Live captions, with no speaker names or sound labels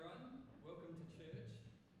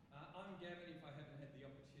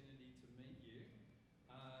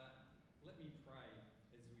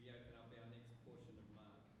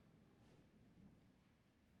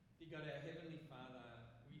God, our Heavenly Father,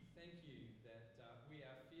 we thank you that we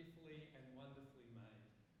are fearfully and wonderfully made,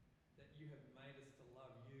 that you have made us to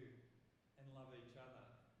love you and love each other.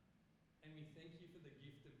 And we thank you for the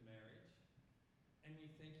gift of marriage, and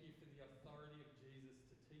we thank you for the authority of Jesus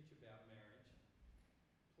to teach about marriage.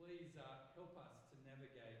 Please help us to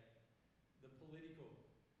navigate the political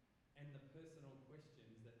and the personal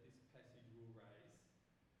questions that this passage will raise.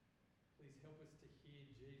 Please help us to hear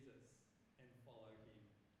Jesus and follow him.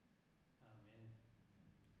 Amen.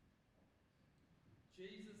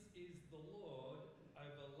 Jesus is the Lord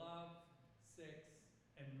over love, sex,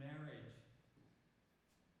 and marriage.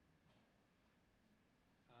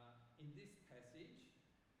 In this passage,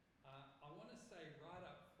 I want to say right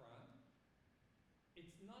up front,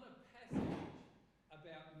 it's not a passage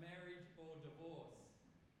about marriage or divorce.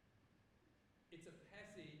 It's a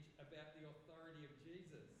passage about the authority of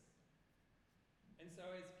Jesus. And so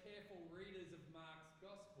as careful readers of Mark's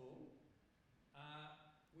Gospel,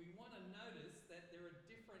 we want to notice that there are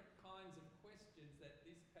different kinds of questions that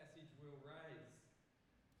this passage will raise.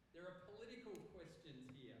 There are political questions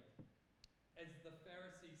here, as the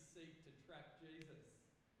Pharisees seek to trap Jesus.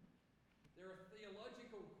 There are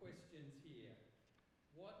theological questions here.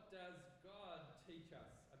 What does God teach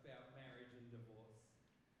us about marriage and divorce?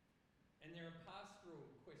 And there are pastoral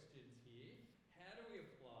questions here. How do we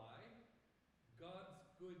apply God's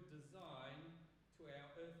good design to our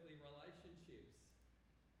earthly relationships?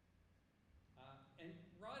 And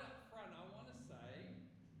right up front, I want to say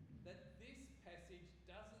that this passage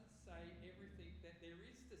doesn't say everything that there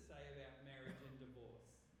is to say about marriage and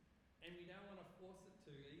divorce. And we don't want to force it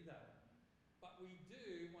to either. But we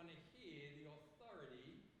do want to hear the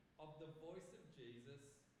authority of the voice of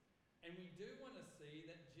Jesus. And we do want to see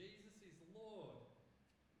that Jesus is Lord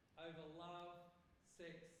over love,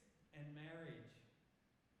 sex, and marriage.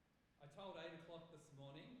 I told 8 o'clock this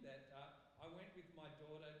morning that I went with my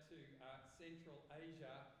daughter to Central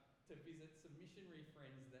Asia to visit some missionary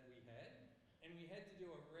friends that we had. And we had to do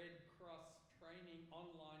a Red Cross training,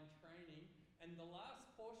 online training. And the last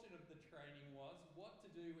portion of the training was what to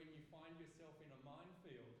do when you find yourself in a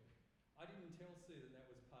minefield. I didn't tell Sue that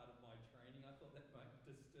was part of my training. I thought that might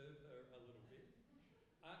disturb her a little bit.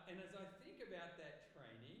 And as I think about that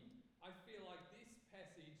training, I feel like this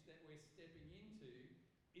passage that we're stepping into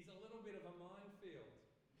is a little bit of a minefield.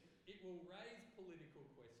 It will raise political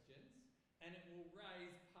questions, and it will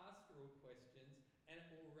raise pastoral questions, and it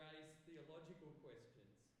will raise theological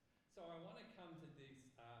questions. So I want to come to this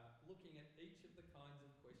looking at each of the kinds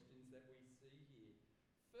of questions that we see here.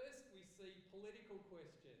 First, we see political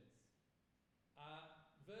questions.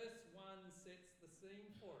 Verse 1 sets the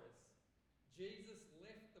scene for us. Jesus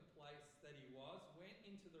left the place that he was, went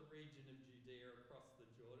into the region of Judea across the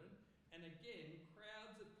Jordan, and again,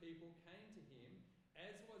 crowds of people came to him.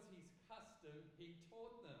 As was his custom, he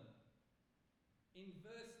taught them. In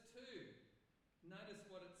verse 2, notice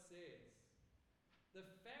what it says. The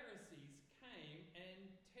Pharisees came and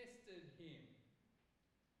tested him.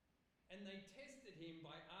 And they tested him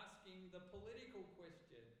by asking the political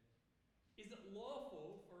question, is it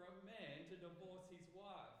lawful for a man to divorce his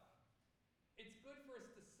wife? It's good for us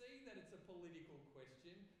to see that it's a political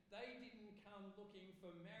question. They didn't come looking for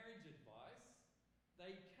marriage advice.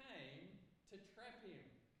 They came to trap him.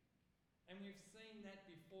 And we've seen that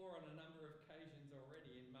before on a number of occasions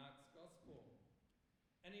already in Mark's Gospel.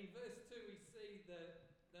 And in verse 2, we see the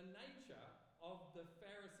nature of the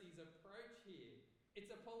Pharisees' approach here.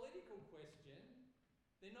 It's a political question.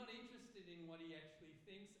 They're not interested in what he actually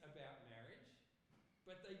thinks about marriage,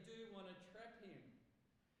 but they do want to trap him.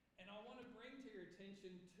 And I want to bring to your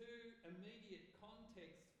attention two immediate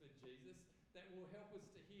contexts for Jesus that will help us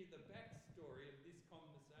to hear the backstory of this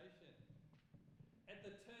conversation. At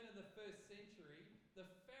the turn of the first century, the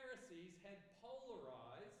Pharisees had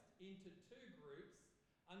polarized into two groups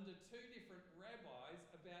under two different rabbis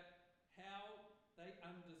about how they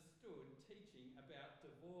understood teaching about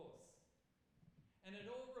divorce. And it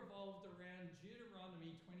all revolved around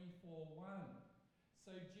Deuteronomy 24:1.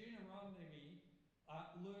 So Deuteronomy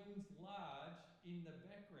looms large in the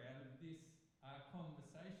background of this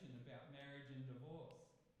conversation about marriage and divorce.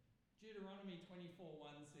 Deuteronomy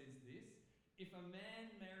 24:1 says this: if a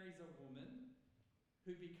man marries a woman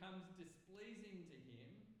who becomes displeasing to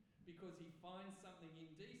him because he finds something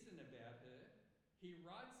indecent about her, he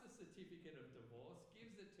writes a certificate of divorce,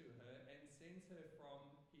 gives it to her, and sends her from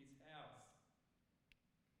his house.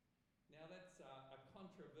 Now that's a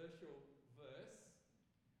controversial verse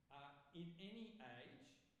in any age.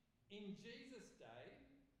 In Jesus' day,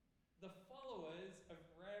 the followers of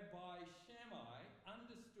Rabbi Shammai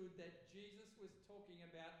understood that Jesus was talking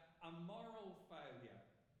about a moral failure.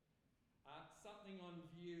 something on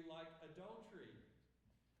view like adultery.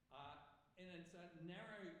 And it's a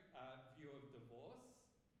narrow view of divorce,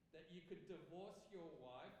 that you could divorce your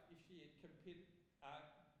wife if she had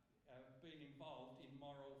been involved in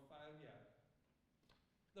moral failure.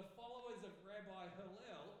 The followers of Rabbi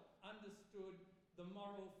Hillel understood the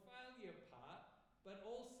moral failure part, but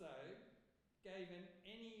also gave an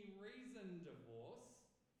any reason divorce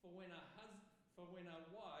for when a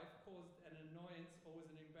wife caused an annoyance or was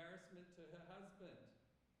an embarrassment to her husband.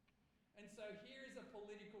 And so here is a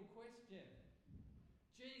political question.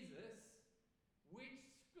 Jesus, which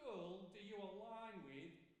school do you align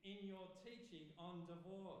with in your teaching on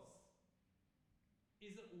divorce?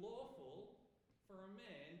 Is it lawful for a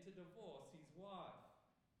man to divorce his wife?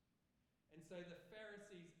 And so the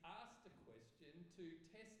Pharisees asked a question to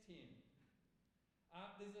test him.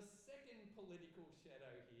 There's a second political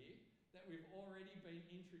shadow here that we've already been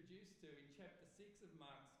introduced to in chapter 6 of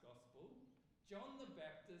Mark's Gospel. John the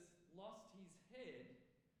Baptist lost his head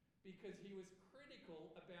because he was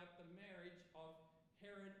critical about the marriage of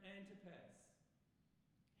Herod Antipas.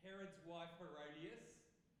 Herod's wife Herodias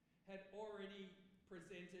had already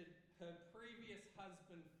presented her previous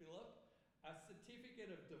husband Philip a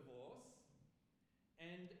certificate of divorce,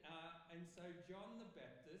 and so John the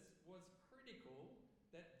Baptist was critical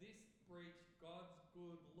that this breached God's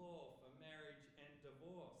good law for marriage and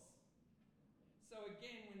divorce. So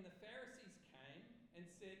again, when the Pharisees came and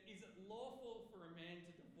said, is it lawful for a man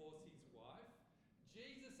to divorce his wife?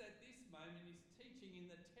 Jesus at this moment is teaching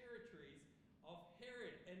in the territories of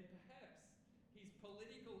Herod, and perhaps his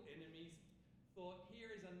political enemies thought,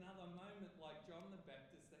 here is another moment like John the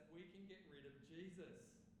Baptist that we can get rid of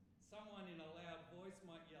Jesus. Someone in a loud voice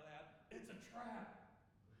might yell out, it's a trap.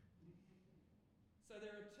 So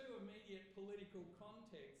there are two immediate political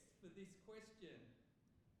contexts for this question.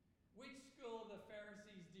 Which school of the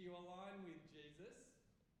Pharisees do you align with, Jesus?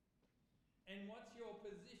 And what's your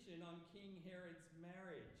position on King Herod's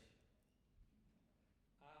marriage?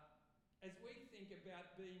 As we think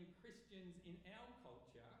about being Christians in our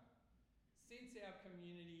culture, since our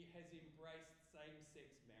community has embraced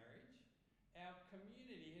same-sex marriage, our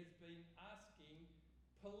community has been asking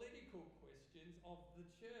political questions of the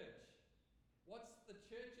church. What's the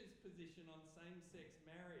church's position on same-sex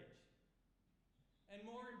marriage? And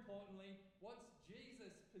more importantly, what's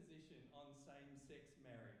Jesus' position on same-sex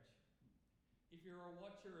marriage? If you're a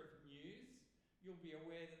watcher of news, you'll be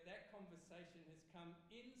aware that that conversation has come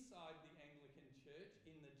inside the Anglican Church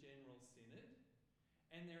in the General Synod,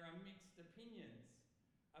 and there are mixed opinions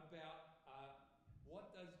about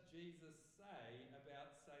what does Jesus say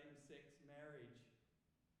about same-sex marriage.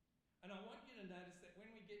 And I want you to notice that when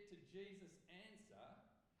we get to Jesus' answer,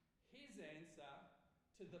 his answer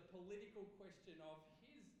to the political question of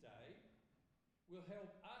his day will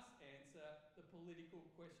help us answer the political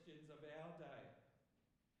questions of our day.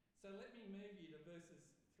 So let me move you to verses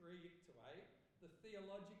 3 to 8, the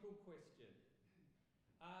theological question.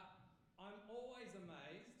 I'm always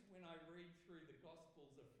amazed when I read through the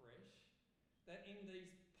Gospels afresh that in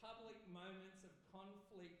these public moments of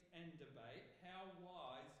conflict and debate, how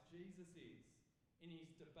wise Jesus is in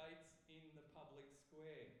his debates in the public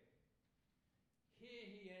square. Here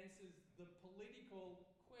he answers the political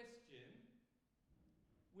question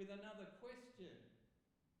with another question.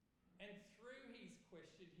 And through his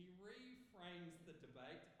question, he reframes the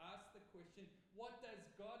debate to ask the question, what does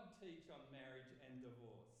God teach on marriage and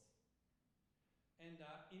divorce? And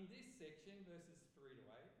in this section, verses 3 to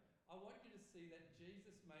 8, I want you to see that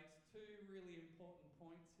Jesus makes two really important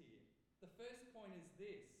points here. The first point is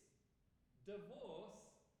this: divorce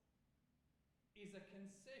is a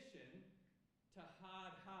concession to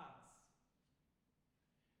hard hearts.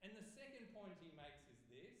 And the second point he makes is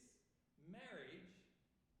this: marriage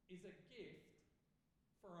is a gift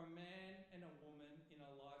for a man and a woman in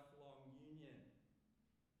a lifelong union.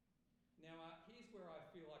 Now, here's where I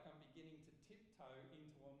feel like I'm beginning to tiptoe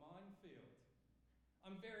into a minefield.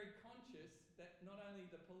 I'm very conscious that not only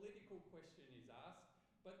the political question is asked,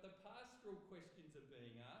 but the pastoral questions are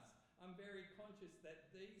being asked. I'm very conscious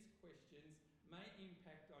that these questions may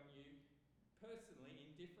impact on you personally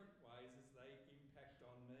in different ways as they impact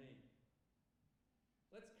on me.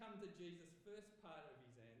 Let's come to Jesus' first part of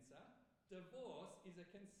his answer. Divorce is a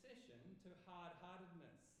concession to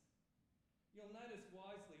hard-heartedness. You'll notice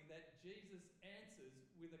wisely that Jesus answers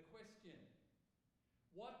with a question.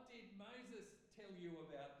 What did Moses tell you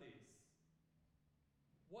about this?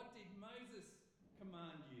 What did Moses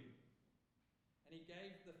command you? And he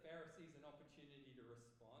gave the Pharisees an opportunity to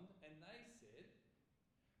respond, and they said,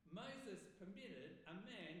 Moses permitted a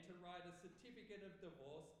man to write a certificate of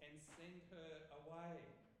divorce and send her away.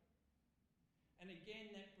 And again,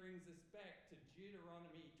 that brings us back to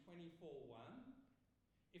Deuteronomy 24:1.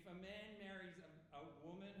 If a man marries a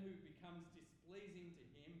woman who becomes displeasing to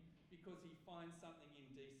him because he finds something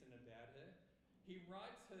indecent about her, he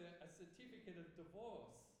writes her a certificate of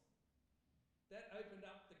divorce. That opened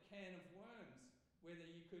up the can of worms, whether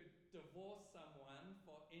you could divorce someone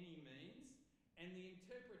for any means, and the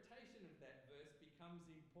interpretation of that verse becomes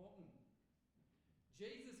important.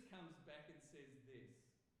 Jesus comes back and says this: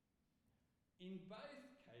 in both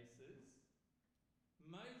cases,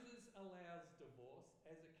 Moses allows divorce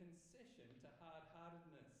as a concession to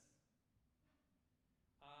hard-heartedness.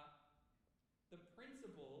 The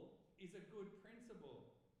principle is a good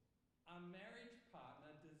principle. A marriage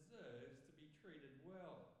partner deserves to be treated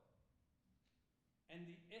well. And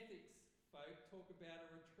the ethics folk talk about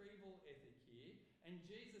a retrieval ethic here, and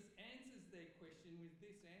Jesus answers their question with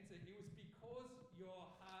this answer: it was because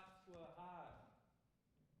your hearts were hard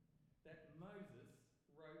that Moses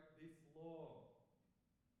wrote this law.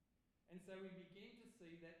 And so we begin to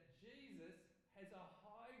see that Jesus has a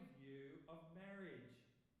high view of marriage.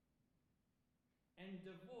 And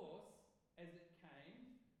divorce, as it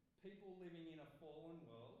came, people living in a fallen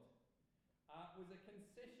world, was a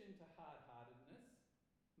concession to hard-heartedness,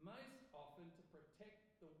 most often to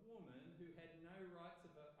protect the woman who had no rights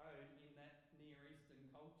of her own in that Near Eastern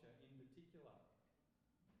culture in particular.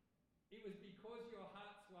 It was because your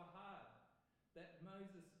hearts were hard that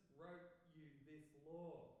Moses wrote you this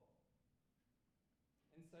law.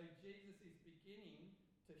 And so Jesus is beginning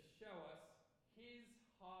to show us his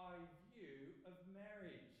high view of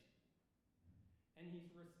marriage. And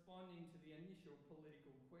he's responding to the initial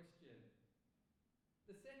political question.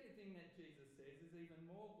 The second thing that Jesus says is even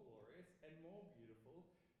more glorious and more beautiful.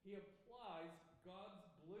 He applies God's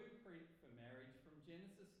blueprint for marriage from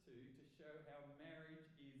Genesis 2 to show how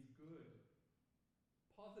marriage is good.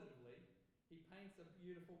 Positively, he paints a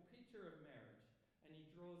beautiful picture of marriage, and he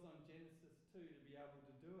draws on Genesis 2 to be able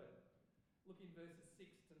to do it. Look in verses 6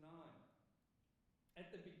 to 9.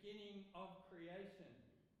 At the beginning of creation,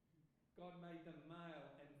 God made them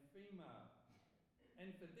male and female.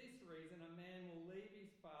 And for this reason, a man will leave his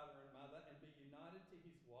father and mother and be united to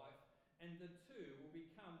his wife, and the two will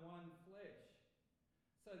become one flesh.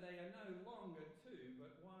 So they are no longer two,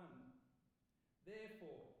 but one.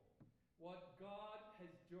 Therefore, what God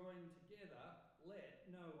has joined together, let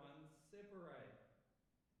no one separate.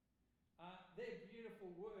 They're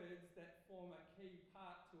beautiful words that form a key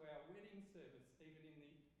part to our wedding service, even in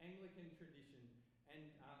the Anglican tradition and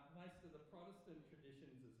most of the Protestant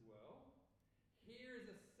traditions as well. Here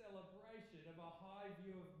is a celebration of a high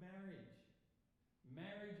view of marriage.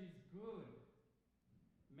 Marriage is good.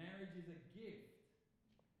 Marriage is a gift.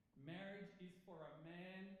 Marriage is for a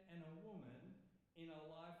man and a woman in a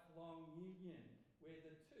lifelong union where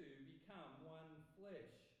the two become one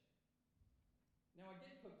flesh. Now, I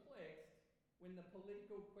get perplexed when the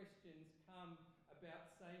political questions come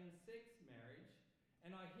about same-sex marriage,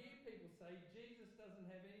 and I hear people say Jesus doesn't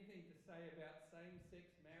have anything to say about same-sex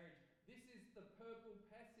marriage. This is the purple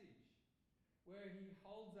passage where he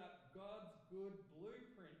holds up God's good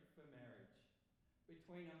blueprint for marriage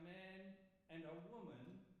between a man and a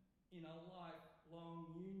woman in a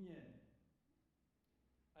lifelong union.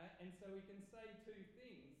 And so we can say two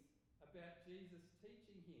things about Jesus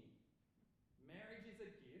teaching here. Marriage is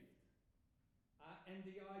a gift, and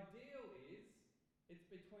the ideal is it's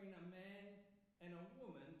between a man and a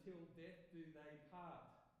woman till death do they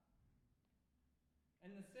part.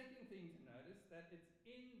 And the second thing to notice, that it's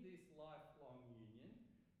in this lifelong union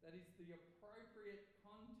that is the appropriate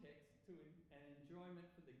context to an enjoyment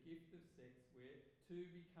for the gift of sex where two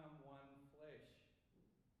become one flesh.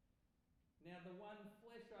 Now, the one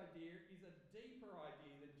flesh idea is a deeper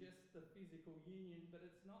idea than just the physical union, but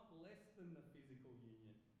it's not less than the physical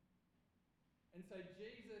union. And so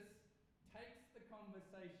Jesus takes the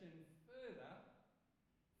conversation further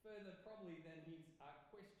probably than his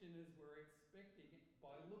questioners were expecting,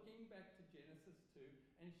 by looking back to Genesis 2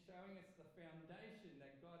 and showing us the foundation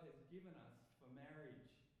that God has given us for marriage.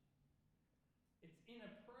 It's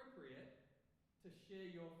inappropriate to share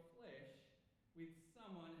your flesh with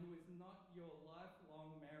someone who is not your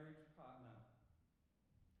lifelong marriage partner.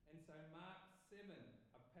 And so Mark 7,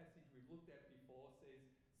 a passage we've looked at before, says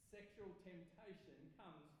sexual temptation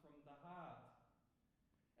comes from the heart.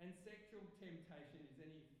 And sexual temptation is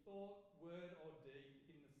any thought, word or deed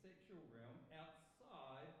in the sexual realm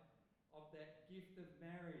outside of that gift of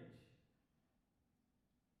marriage.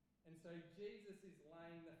 And so Jesus is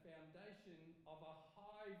laying the foundation of a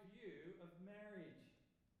high view of marriage.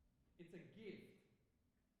 It's a gift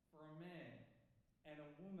for a man and a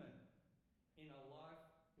woman in a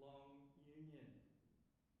lifelong union.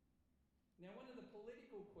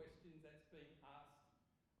 political questions that's being asked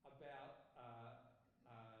about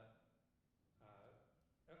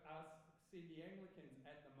us Sydney Anglicans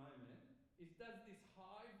at the moment is, does this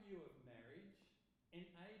high view of marriage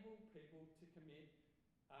enable people to commit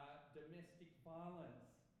domestic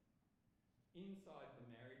violence inside the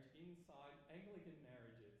marriage, inside Anglican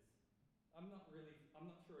marriages? I'm not sure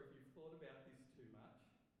if you've thought about this too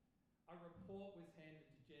much. A report was handed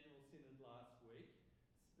to General Synod last week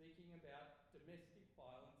speaking about domestic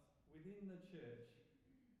violence within the church.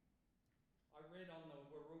 I read on the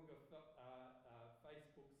Wahroonga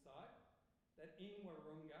Facebook site that in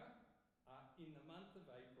Wahroonga, in the month of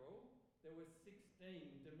April, there were 16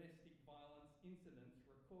 domestic violence incidents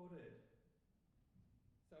recorded.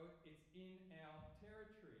 So it's in our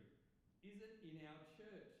territory. Is it in our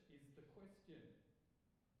church, is the question.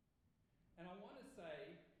 And I want to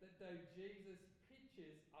say that though Jesus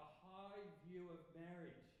pictures a high view of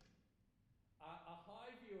marriage, a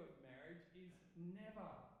high view of marriage is never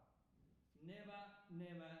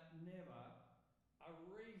a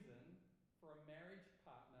reason for a marriage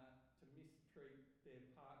partner to mistreat their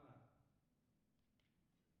partner.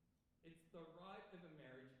 It's the right of a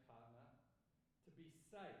marriage partner to be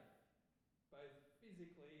safe, both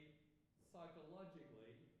physically,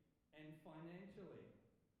 psychologically, and financially.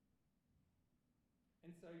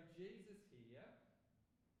 And so Jesus here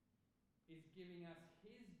is giving us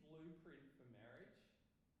his blueprint for marriage,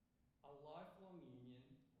 a lifelong union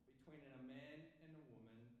between a man and a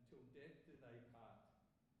woman till death do they part.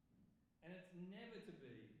 And it's never to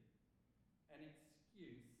be an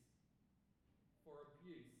excuse for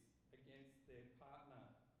abuse against their partner.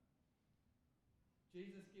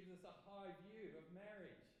 Jesus gives us a high view of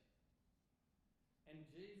marriage. And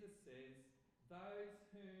Jesus says, those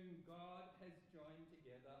whom God has joined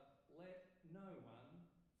together, let no one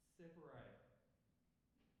separate.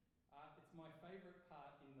 It's my favourite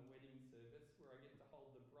part in the wedding service where I get to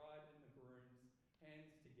hold the bride and the groom's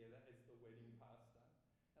hands together as the wedding pastor.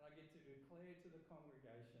 And I get to declare to the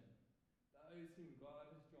congregation, those whom God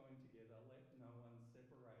has joined together, let no one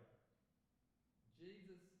separate.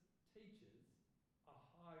 Jesus teaches a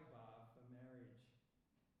high bar for marriage.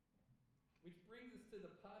 Which brings us to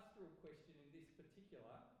the pastoral question in this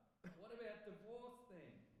particular. What about divorce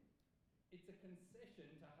then? It's a concession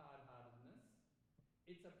to hard-heartedness.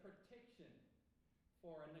 It's a protection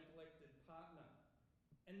for a neglected partner.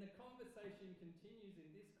 And the conversation continues in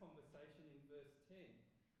this conversation in verse 10.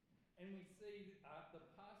 And we see the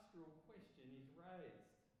pastoral question is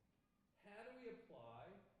raised. How do we apply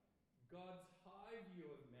God's high view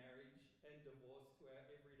of marriage and divorce to our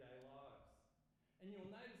everyday lives? And you'll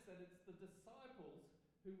notice that it's the disciples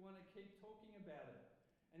who want to keep talking about it.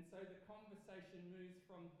 And so the conversation moves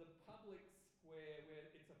from the public square,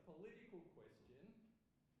 where it's a political question,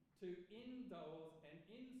 to indoors and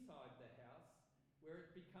inside the house, where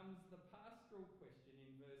it becomes the pastoral question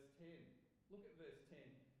in verse 10. Look at verse 10.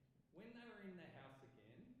 When they were in the house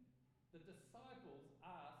again, the disciples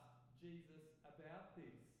asked Jesus about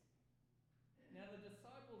this. Now, the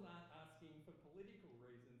disciples aren't asking for political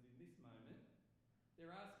reasons in this moment.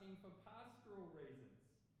 They're asking for pastoral reasons.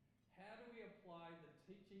 How do we apply the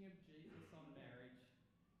teaching of Jesus on marriage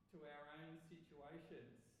to our own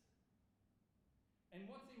situations? And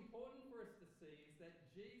what's important for us to see is that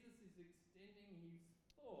Jesus is extending his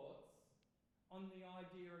thoughts on the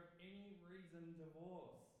idea of any reason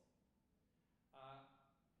divorce.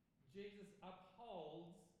 Jesus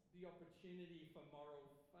upholds the opportunity for moral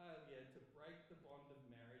failure to break the bond of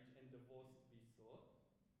marriage and divorce to be sought.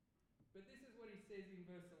 But this is what he says in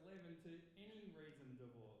verse 11 to any reason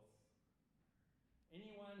divorce.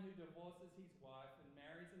 Anyone who divorces his wife and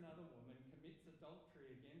marries another woman commits adultery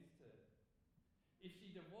against her. If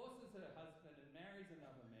she divorces her husband and marries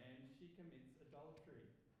another man, she commits adultery.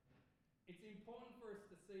 It's important for us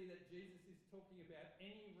to see that Jesus is talking about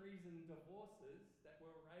any reason divorces that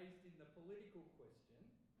were raised in the political question.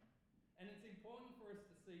 And it's important for us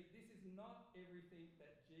to see this is not everything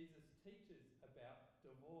that Jesus teaches about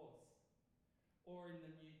divorce, or in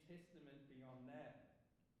the New Testament beyond that.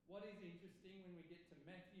 What is interesting when we get to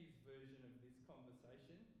Matthew's version of this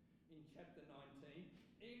conversation, in chapter 19,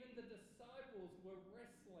 even the disciples were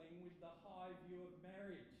wrestling with the high view of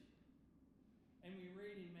marriage. And we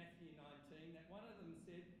read in Matthew 19 that one of them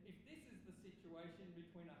said, if this is the situation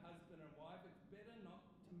between a husband and wife, it's better not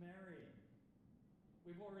to marry.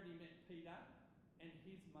 We've already met Peter and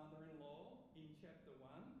his mother-in-law in chapter 1.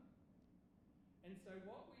 And so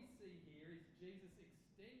what we see here is Jesus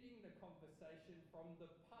extending the conversation from the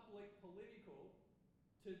public political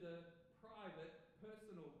to the private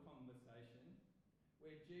personal conversation,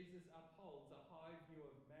 where Jesus upholds a high view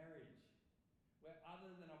of marriage, where other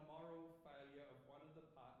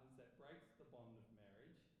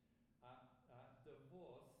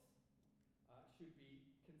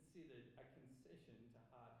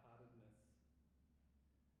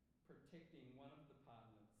protecting one of the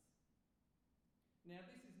partners. Now,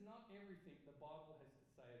 this is not everything the Bible has to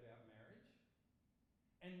say about marriage,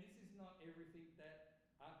 and this is not everything that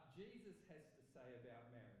Jesus has to say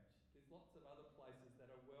about marriage. There's lots of other places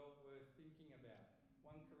that are well worth thinking about.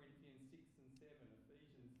 1 Corinthians 6 and 7,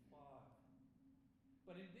 Ephesians 5.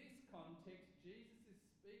 But in this context, Jesus is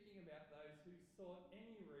speaking about those who sought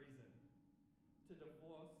any reason to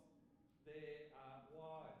divorce their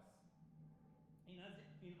wives.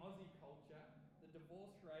 In Aussie culture, the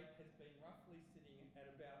divorce rate has been roughly sitting at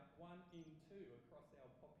about 1 in 2 across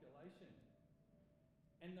our population.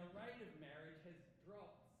 And the rate of marriage has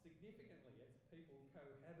dropped significantly as people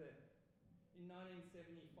cohabit. In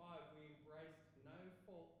 1975, we embraced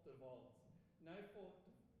no-fault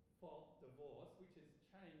divorce, which has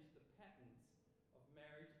changed the patterns of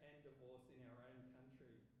marriage and divorce in our own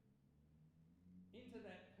country. Into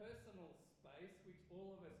that personal space which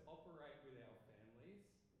all of us operate with our families,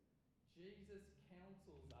 Jesus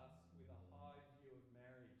counsels us with a high view of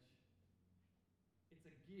marriage. It's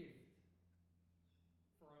a gift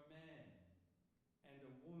for a man and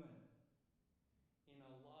a woman in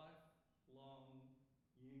a lifelong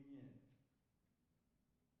union.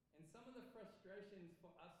 And some of the frustrations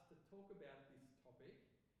for us to talk about this topic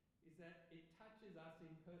is that it touches us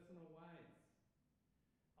in personal ways.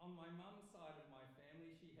 On my mum's side of my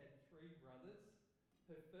family, she had 3 brothers.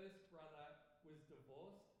 Her first brother was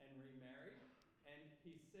divorced and remarried, and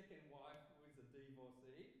his second wife was a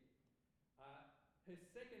divorcee. Her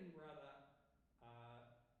second brother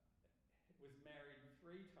was married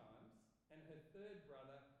 3 times, and her third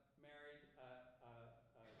brother married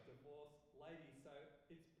a divorced lady. So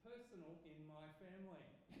it's personal in my family.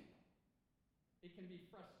 It can be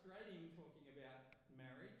frustrating talking about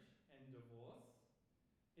marriage and divorce.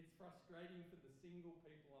 It's frustrating for the single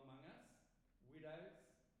people among us, widows,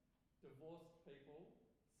 divorced people,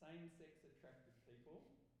 same-sex attracted people.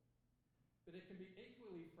 But it can be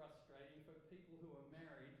equally frustrating for people who are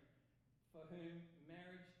married, for whom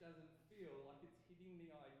marriage doesn't feel like it's hitting the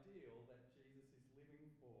ideal that Jesus is living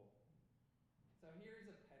for. So here is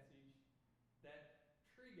a passage that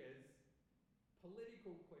triggers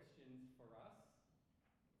political questions for us,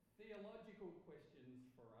 theological questions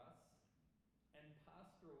for us, and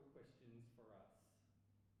pastoral questions for us.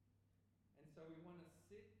 And so we want to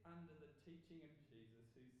sit under the teaching of Jesus,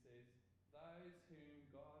 who says, those whom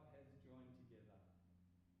God has joined together,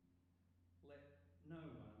 let no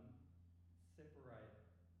one separate.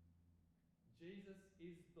 Jesus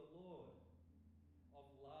is the Lord of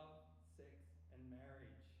love, sex, and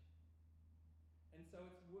marriage. And so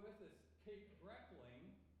it's worth us keep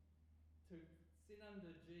grappling to sit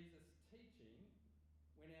under Jesus' teaching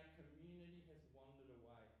when our community has wandered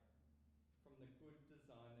away from the good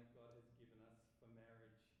design that God has given us for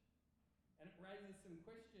marriage. And it raises some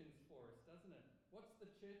questions for us, doesn't it? What's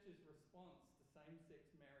the church's response to same-sex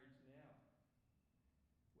marriage now?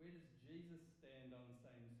 Where does Jesus stand on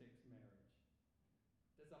same-sex marriage?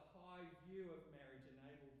 Does a high view of marriage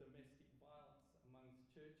enable domestic violence amongst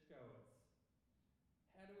churchgoers?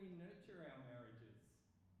 How do we nurture our marriages?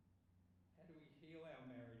 How do we heal our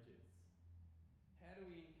marriages? How do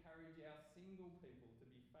we encourage our single people to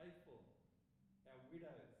be faithful, our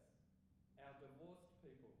widows, our divorced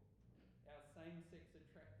people, our same-sex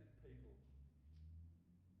attracted people?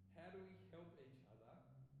 How do we help each other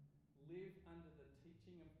live under the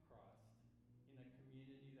teaching of Christ in a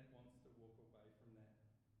community that wants to walk away from that?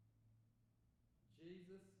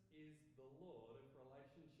 Jesus is the Lord of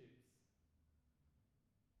relationships.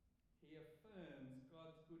 He affirms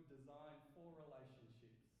God's good design